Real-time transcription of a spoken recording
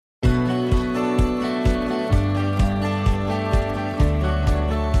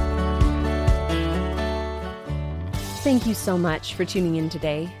Thank you so much for tuning in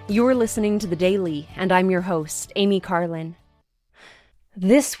today. You're listening to The Daily, and I'm your host, Amy Carlin.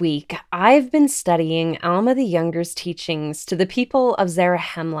 This week, I've been studying Alma the Younger's teachings to the people of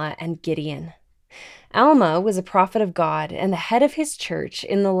Zarahemla and Gideon. Alma was a prophet of God and the head of his church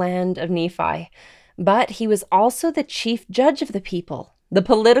in the land of Nephi, but he was also the chief judge of the people, the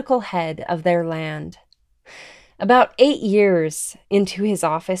political head of their land. About 8 years into his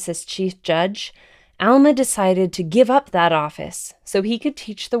office as chief judge, Alma decided to give up that office so he could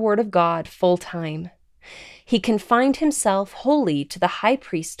teach the word of God full-time. He confined himself wholly to the high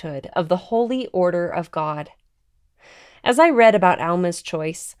priesthood of the Holy Order of God. As I read about Alma's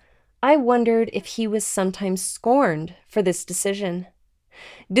choice, I wondered if he was sometimes scorned for this decision.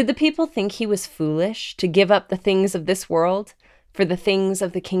 Did the people think he was foolish to give up the things of this world for the things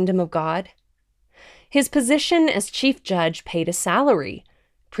of the kingdom of God? His position as chief judge paid a salary.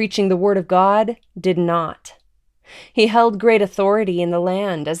 Preaching the word of God did not. He held great authority in the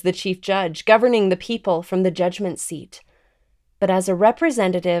land as the chief judge, governing the people from the judgment seat. But as a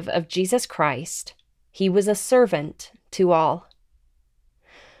representative of Jesus Christ, he was a servant to all.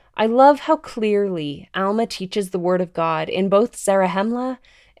 I love how clearly Alma teaches the word of God in both Zarahemla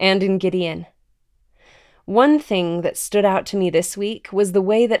and in Gideon. One thing that stood out to me this week was the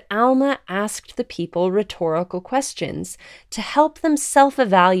way that Alma asked the people rhetorical questions to help them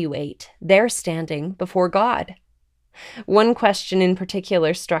self-evaluate their standing before God. One question in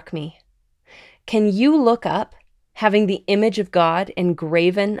particular struck me. Can you look up having the image of God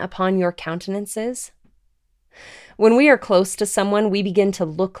engraven upon your countenances? When we are close to someone, we begin to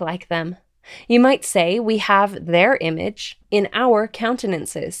look like them. You might say we have their image in our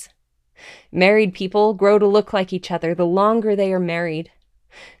countenances. Married people grow to look like each other the longer they are married.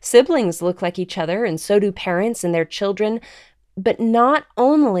 Siblings look like each other, and so do parents and their children, but not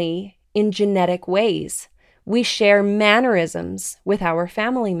only in genetic ways. We share mannerisms with our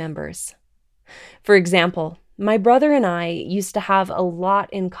family members. For example, my brother and I used to have a lot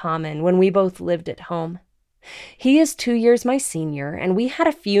in common when we both lived at home. He is 2 years my senior, and we had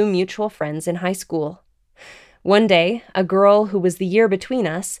a few mutual friends in high school. One day, a girl who was the year between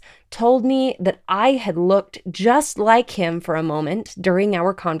us told me that I had looked just like him for a moment during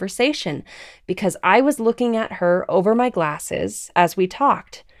our conversation because I was looking at her over my glasses as we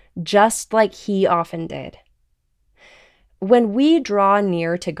talked, just like he often did. When we draw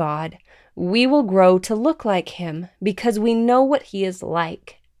near to God, we will grow to look like him because we know what he is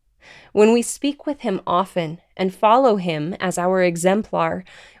like. When we speak with him often and follow him as our exemplar,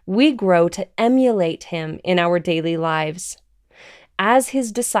 we grow to emulate him in our daily lives. As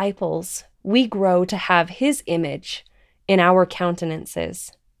his disciples, we grow to have his image in our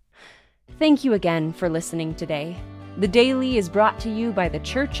countenances. Thank you again for listening today. The Daily is brought to you by the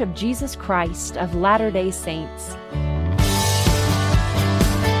Church of Jesus Christ of Latter-day Saints.